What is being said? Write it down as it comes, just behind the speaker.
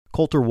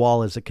Colter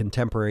Wall is a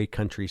contemporary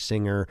country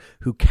singer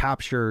who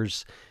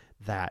captures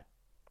that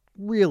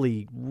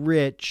really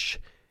rich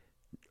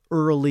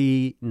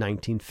early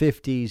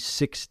 1950s,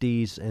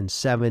 60s, and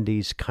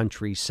 70s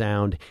country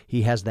sound.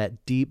 He has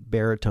that deep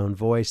baritone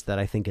voice that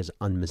I think is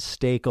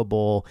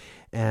unmistakable,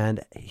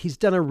 and he's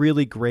done a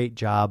really great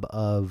job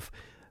of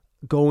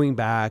going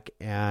back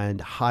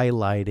and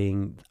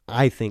highlighting,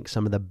 I think,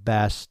 some of the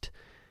best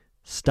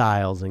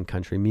styles in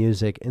country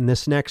music. In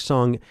this next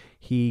song,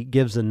 he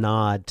gives a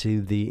nod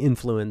to the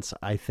influence,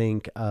 I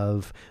think,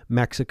 of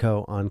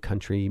Mexico on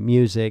country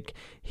music.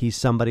 He's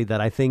somebody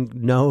that I think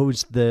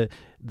knows the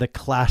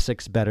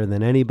classics better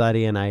than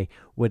anybody, and I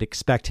would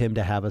expect him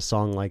to have a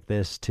song like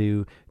this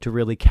to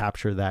really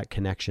capture that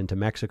connection to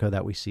Mexico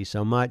that we see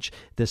so much.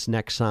 This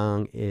next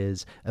song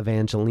is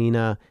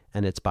Evangelina,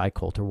 and it's by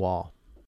Colter Wall.